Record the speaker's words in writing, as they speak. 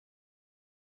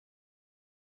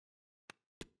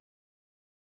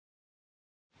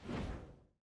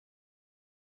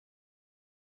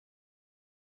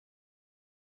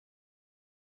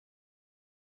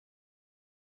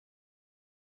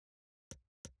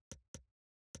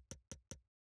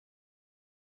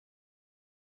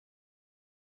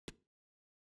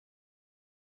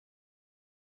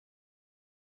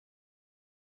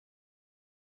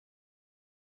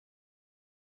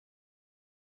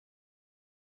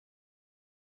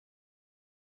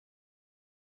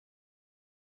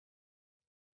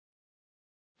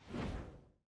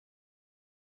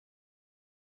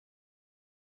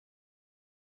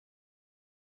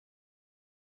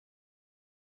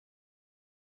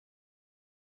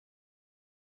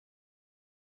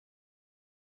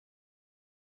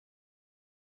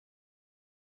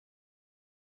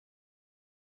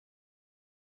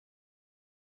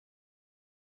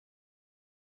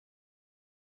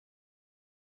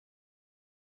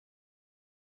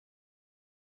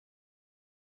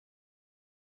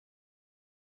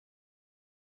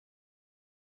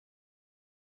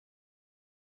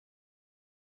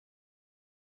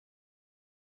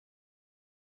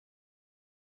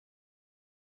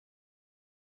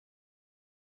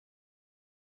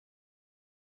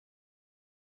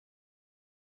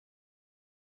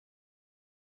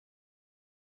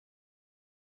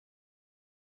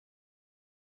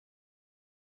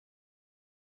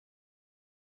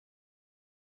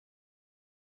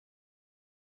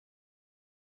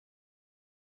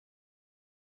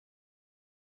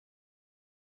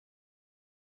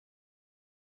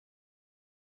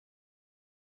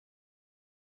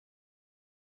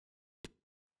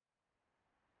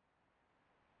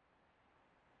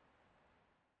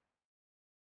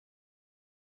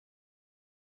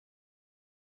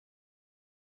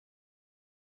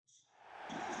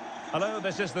Hello,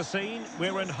 this is the scene.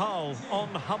 We're in Hull, on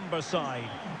Humberside.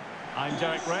 I'm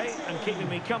Derek Ray, and keeping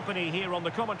me company here on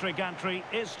the commentary gantry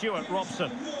is Stuart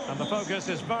Robson. And the focus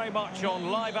is very much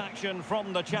on live action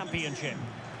from the Championship.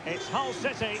 It's Hull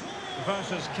City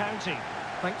versus County.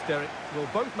 Thanks, Derek. Well,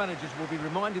 both managers will be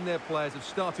reminding their players of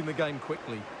starting the game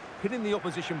quickly, hitting the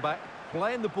opposition back,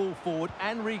 playing the ball forward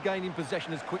and regaining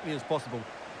possession as quickly as possible.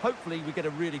 Hopefully we get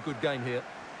a really good game here.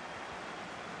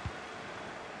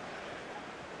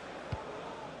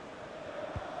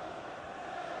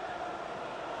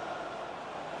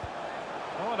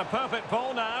 Oh, and a perfect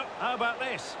ball now. How about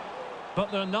this?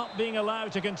 But they're not being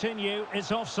allowed to continue.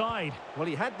 It's offside. Well,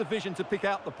 he had the vision to pick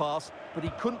out the pass, but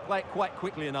he couldn't play it quite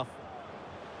quickly enough.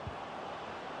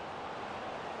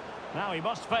 Now he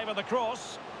must favour the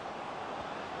cross.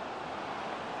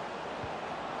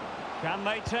 Can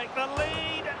they take the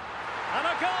lead? And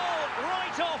a goal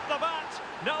right off the bat.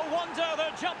 No wonder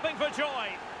they're jumping for joy.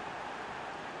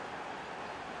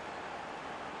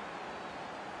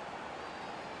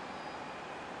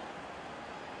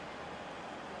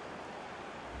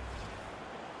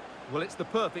 Well, it's the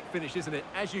perfect finish, isn't it?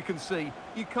 As you can see,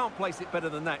 you can't place it better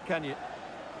than that, can you?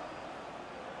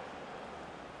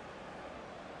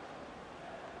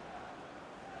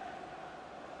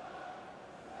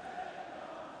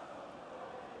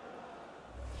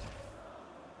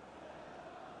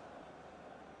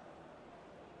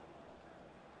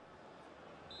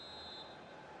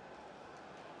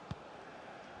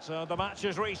 So the match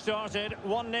has restarted.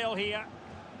 1-0 here.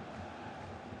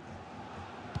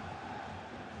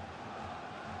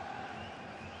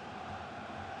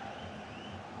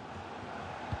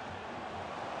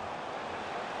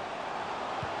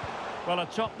 Well, a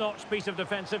top-notch piece of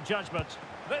defensive judgment.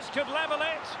 This could level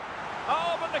it.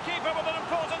 Oh, but the keeper with an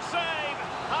important save.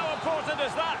 How important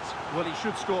is that? Well, he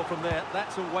should score from there.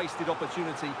 That's a wasted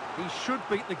opportunity. He should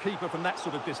beat the keeper from that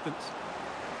sort of distance.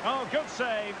 Oh, good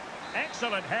save.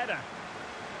 Excellent header.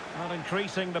 Not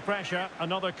increasing the pressure.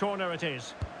 Another corner it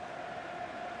is.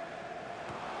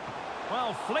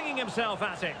 Well, flinging himself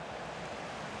at it.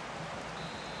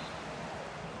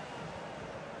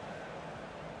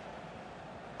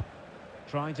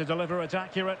 Trying to deliver it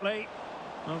accurately.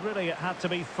 Well, really, it had to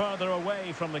be further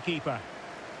away from the keeper.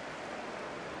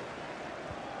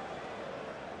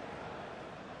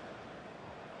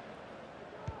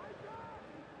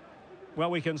 Well,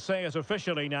 we can say it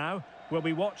officially now. We'll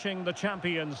be watching the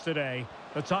champions today.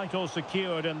 The title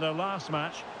secured in their last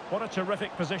match. What a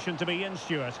terrific position to be in,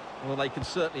 Stuart. Well, they can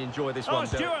certainly enjoy this one, Oh,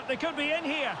 Derek. Stuart, they could be in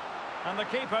here. And the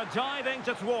keeper diving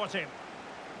to thwart him.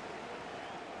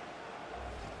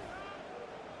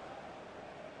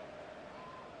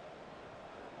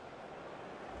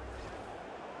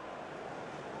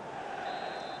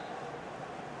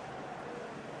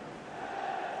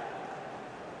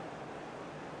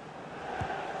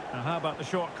 Now, how about the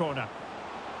short corner?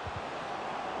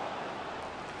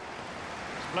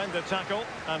 Splendid tackle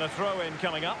and a throw-in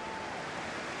coming up.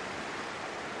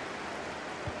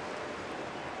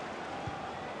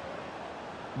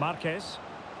 Marquez.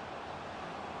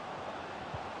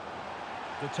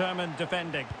 Determined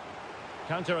defending.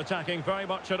 Counter-attacking, very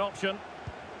much an option.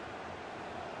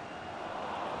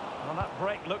 Well, that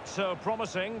break looked so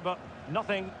promising, but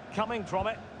nothing coming from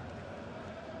it.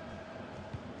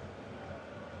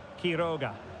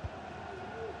 Quiroga.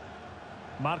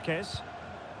 Marquez.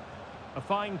 A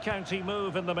fine County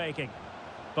move in the making,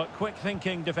 but quick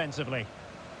thinking defensively.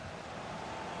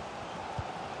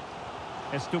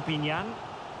 Estupinian.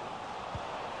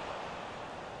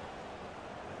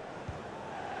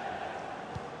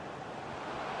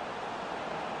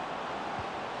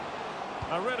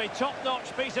 A really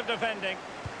top-notch piece of defending.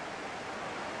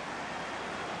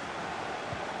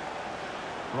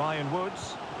 Ryan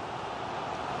Woods.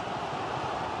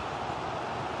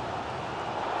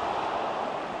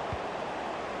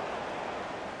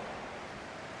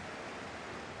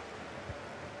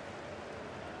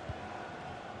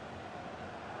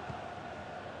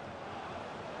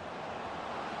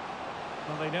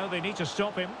 Well, they know they need to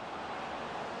stop him.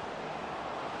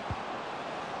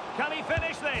 Can he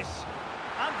finish this?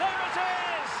 And there it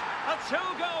is! A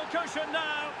two-goal cushion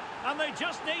now, and they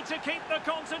just need to keep the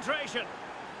concentration.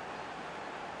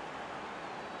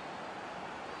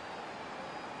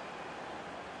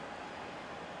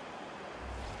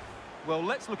 Well,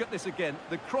 let's look at this again.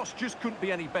 The cross just couldn't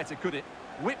be any better, could it?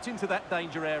 Whipped into that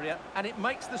danger area, and it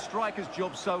makes the striker's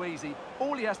job so easy.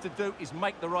 All he has to do is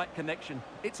make the right connection.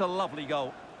 It's a lovely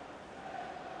goal.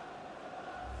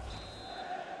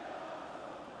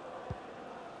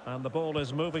 And the ball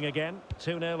is moving again.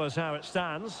 2-0 is how it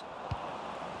stands.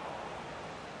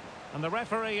 And the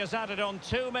referee has added on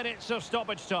 2 minutes of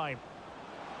stoppage time.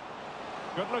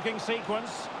 Good-looking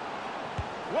sequence.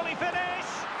 Will he finish?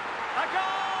 A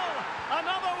goal!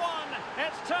 Another one!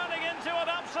 It's turning into an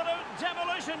absolute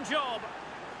demolition job.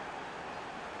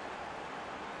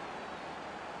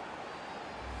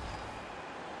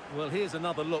 Well, here's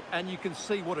another look, and you can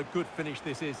see what a good finish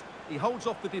this is. He holds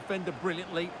off the defender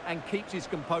brilliantly and keeps his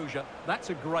composure. That's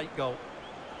a great goal.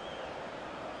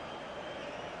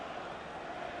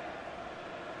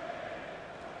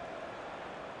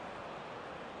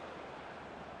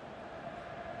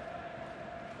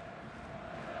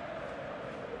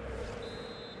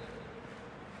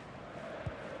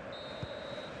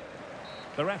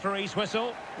 The referee's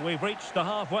whistle. We've reached the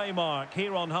halfway mark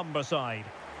here on Humberside.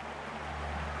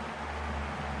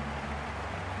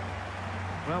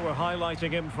 Well, we're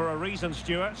highlighting him for a reason,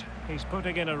 Stuart. He's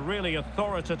putting in a really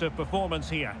authoritative performance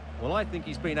here. Well, I think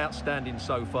he's been outstanding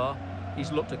so far.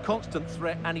 He's looked a constant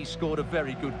threat and he's scored a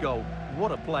very good goal.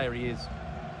 What a player he is.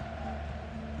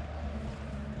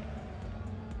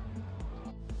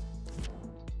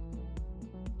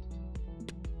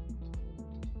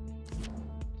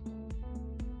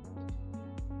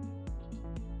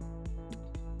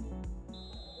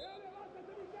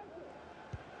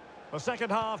 The second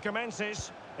half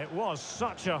commences. It was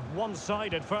such a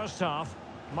one-sided first half.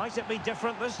 Might it be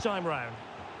different this time round?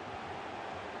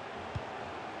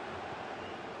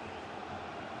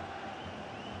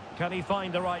 Can he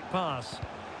find the right pass?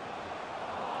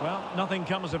 Well, nothing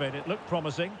comes of it. It looked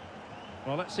promising.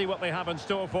 Well, let's see what they have in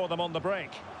store for them on the break.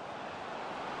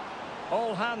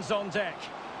 All hands on deck.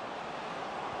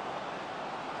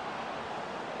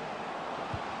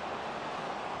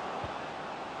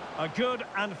 A good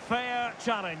and fair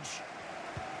challenge.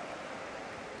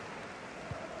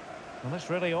 Well,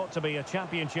 this really ought to be a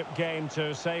championship game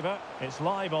to savour. It's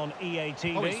live on EA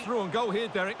TV. Oh, he's through and goal here,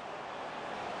 Derek.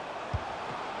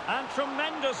 And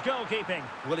tremendous goalkeeping.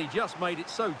 Well, he just made it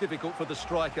so difficult for the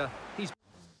striker. He's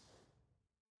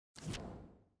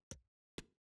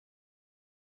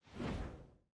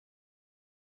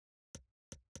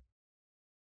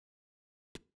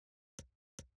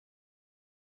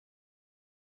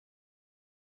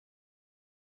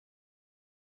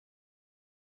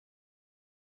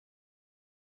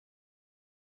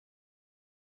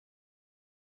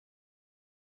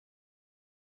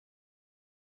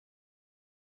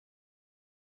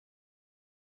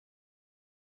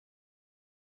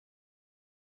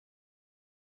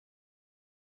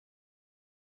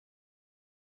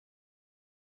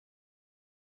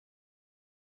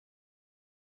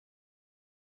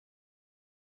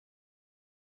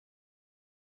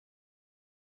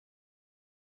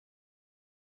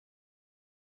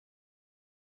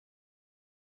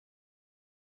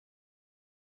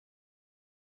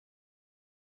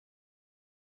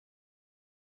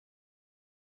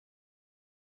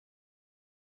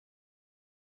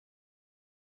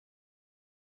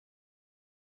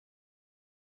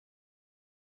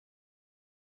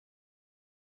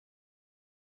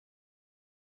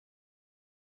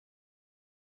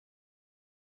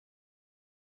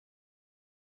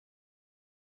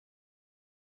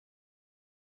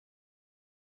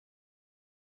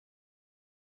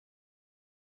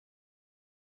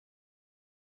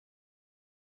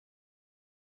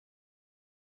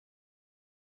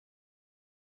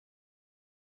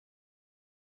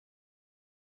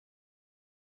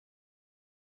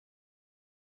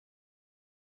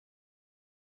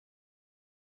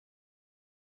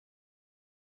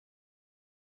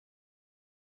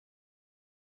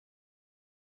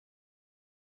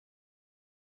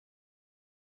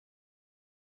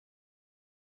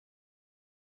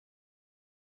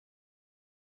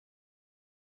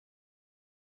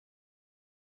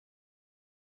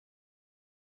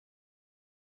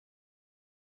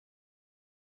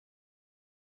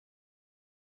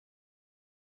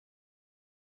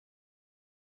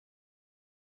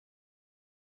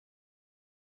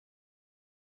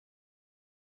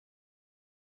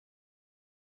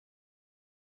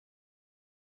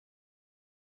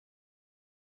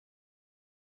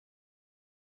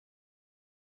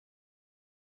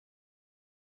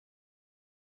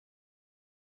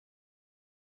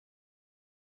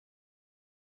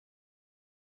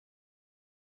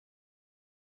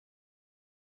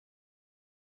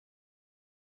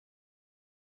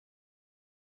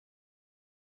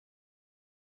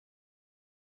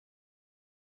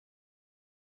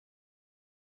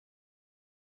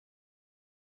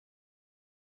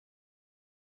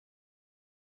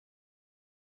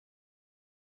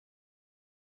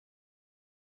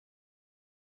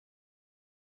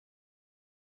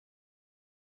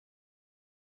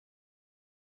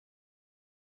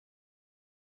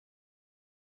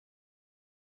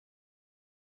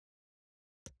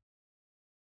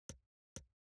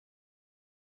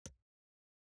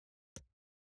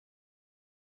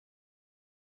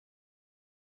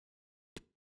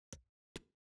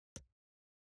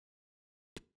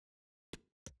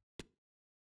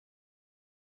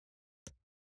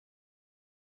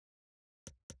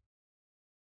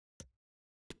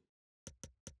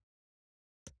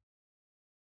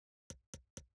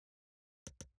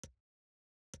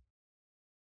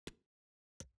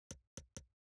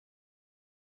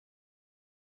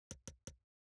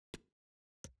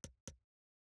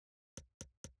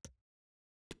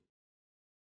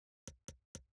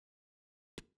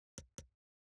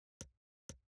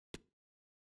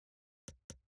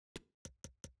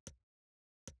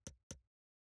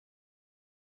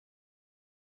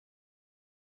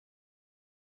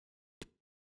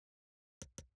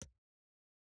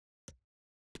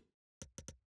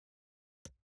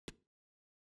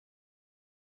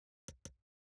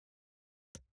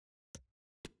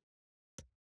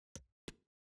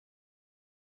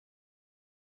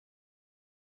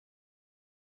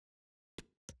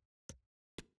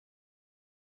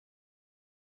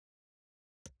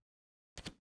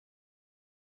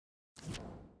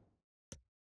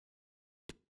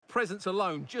presence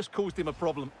alone just caused him a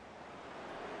problem.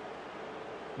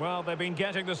 Well, they've been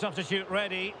getting the substitute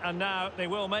ready, and now they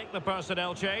will make the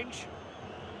personnel change.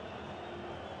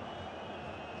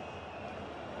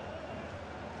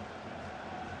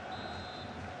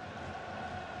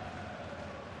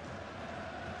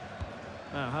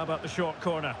 Now, how about the short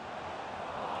corner?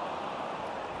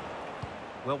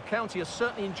 Well, County are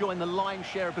certainly enjoying the lion's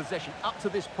share of possession up to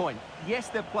this point. Yes,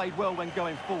 they've played well when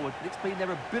going forward, but it's been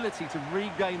their ability to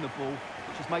regain the ball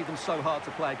which has made them so hard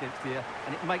to play against here,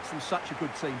 and it makes them such a good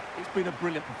team. It's been a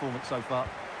brilliant performance so far.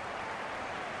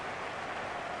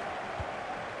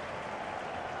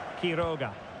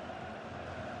 Quiroga.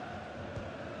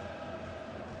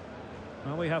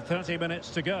 Well, we have 30 minutes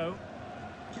to go.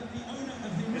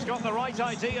 He's got the right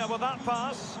idea with that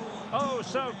pass. Oh,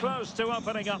 so close to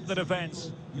opening up the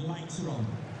defence.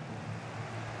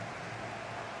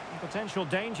 Potential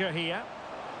danger here.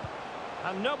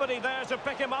 And nobody there to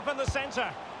pick him up in the centre.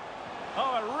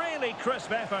 Oh, a really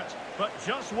crisp effort, but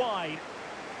just wide.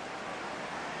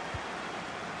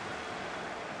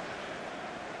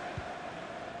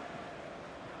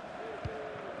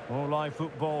 More live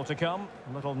football to come.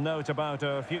 A little note about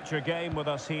a future game with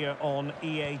us here on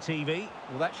EA TV.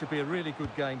 Well, that should be a really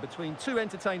good game between two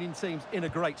entertaining teams in a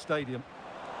great stadium.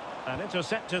 An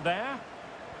interceptor there.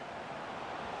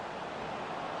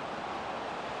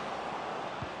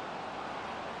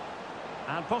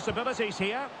 And possibilities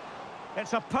here.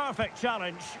 It's a perfect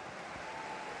challenge.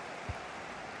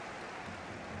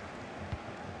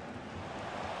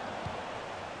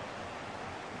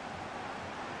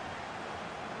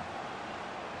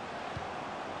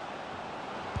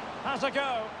 Has a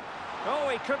go. Oh,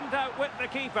 he couldn't outwit the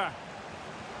keeper.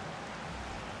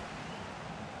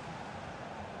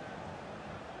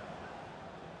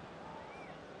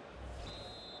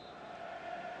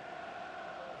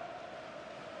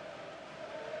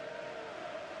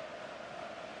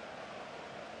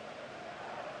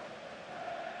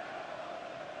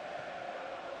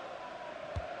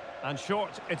 And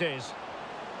short it is.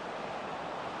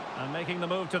 And making the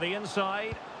move to the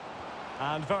inside.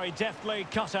 And very deftly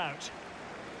cut out.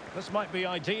 This might be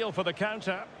ideal for the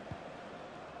counter.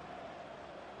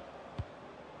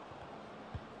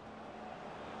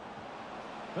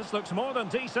 This looks more than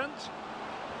decent.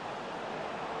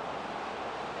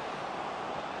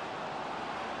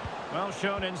 Well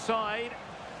shown inside.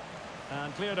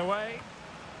 And cleared away.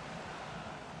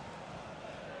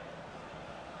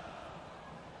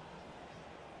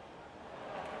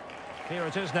 Here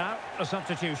it is now, a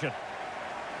substitution.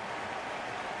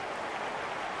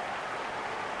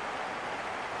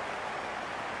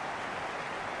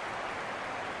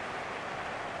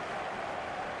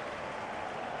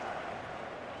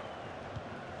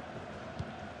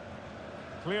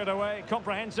 Cleared away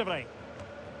comprehensively.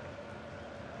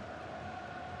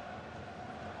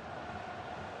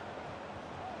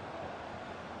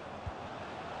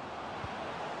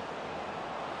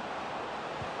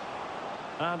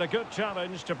 And a good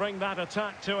challenge to bring that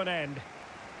attack to an end.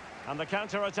 And the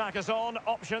counter-attack is on,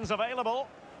 options available.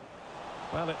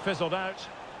 Well, it fizzled out.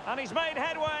 And he's made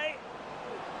headway.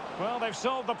 Well, they've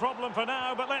solved the problem for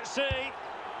now, but let's see.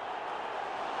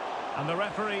 And the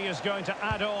referee is going to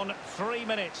add on 3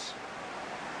 minutes.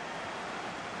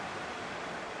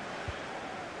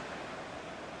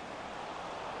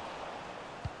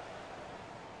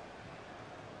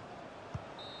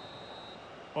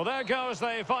 Well, there goes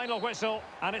the final whistle,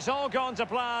 and it's all gone to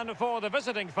plan for the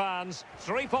visiting fans.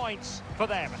 3 points for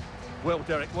them. Well,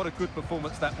 Derek, what a good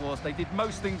performance that was. They did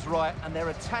most things right, and their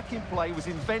attacking play was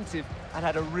inventive and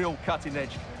had a real cutting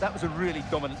edge. That was a really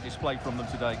dominant display from them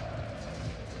today.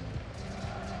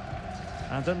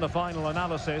 And in the final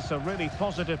analysis, a really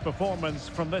positive performance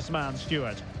from this man,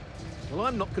 Stuart. Well,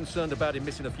 I'm not concerned about him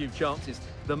missing a few chances.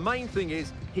 The main thing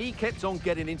is he kept on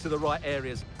getting into the right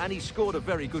areas, and he scored a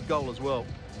very good goal as well.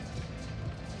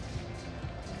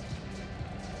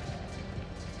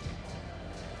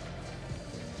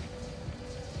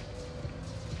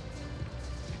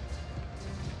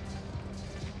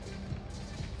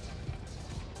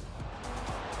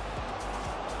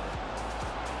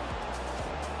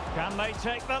 Can they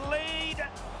take the lead?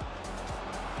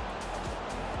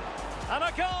 And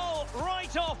a goal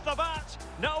right off the bat.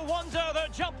 No wonder they're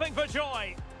jumping for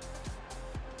joy.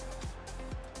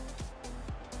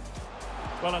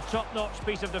 Well, a top-notch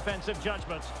piece of defensive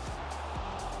judgment.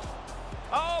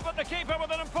 Oh, but the keeper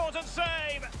with an important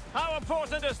save. How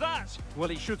important is that? Well,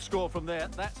 he should score from there.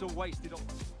 That's a wasted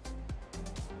opportunity.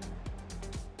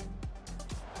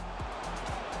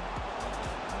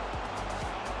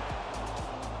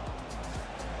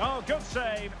 Oh, good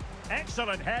save.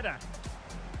 Excellent header.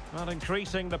 Well,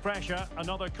 increasing the pressure.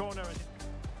 Another corner.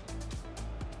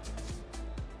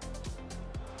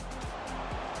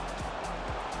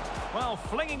 Well,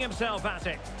 flinging himself at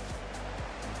it.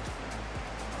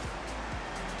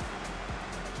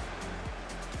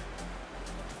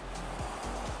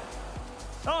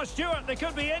 Oh, Stewart, they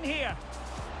could be in here.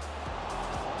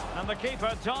 And the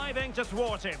keeper diving to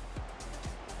thwart him.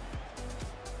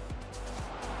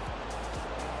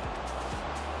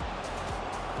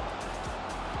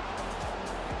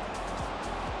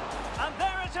 And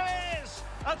there it is!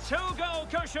 A two-goal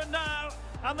cushion now,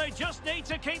 and they just need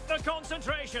to keep the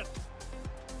concentration.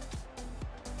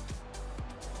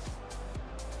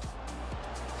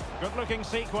 Good-looking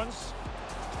sequence.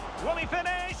 Will he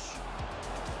finish?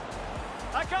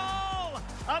 A goal!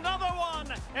 Another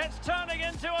one! It's turning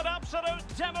into an absolute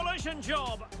demolition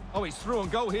job. Oh, he's through on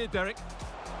goal here, Derek.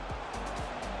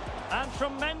 And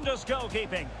tremendous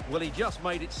goalkeeping. Well, he just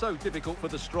made it so difficult for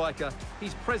the striker.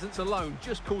 His presence alone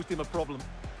just caused him a problem.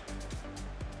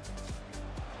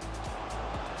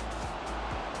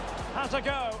 Has a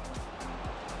go.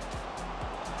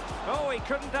 Oh, he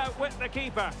couldn't outwit the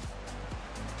keeper.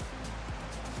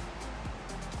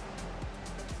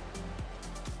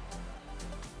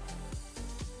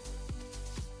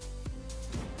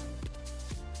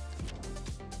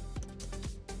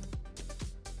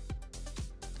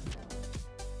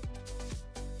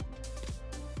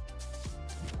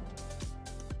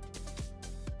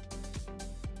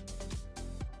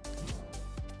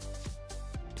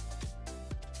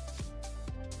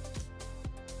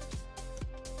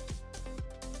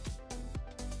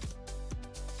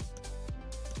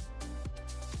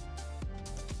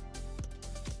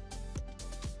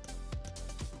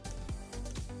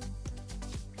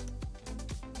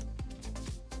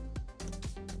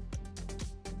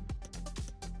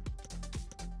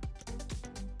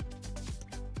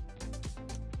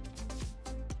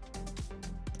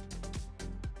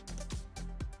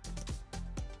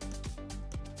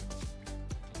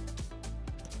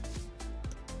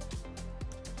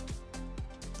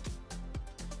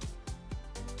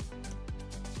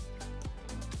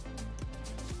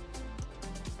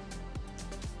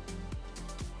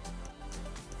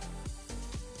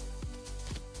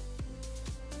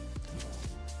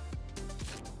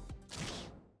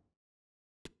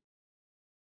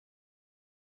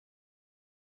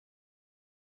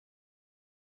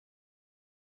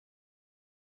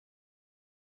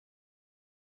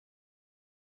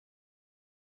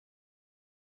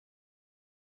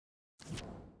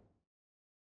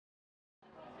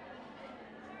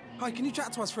 Hi, can you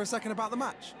chat to us for a second about the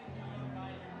match?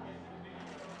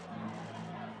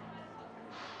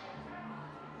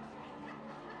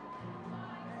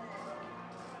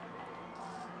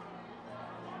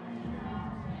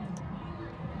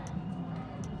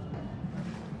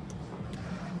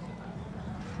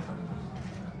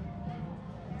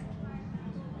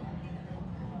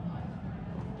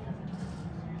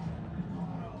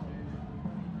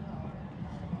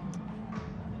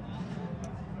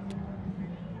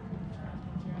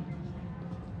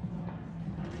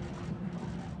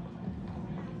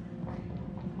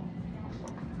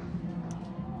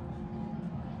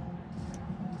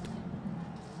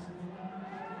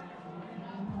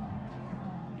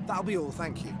 That'll be all,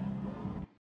 thank you.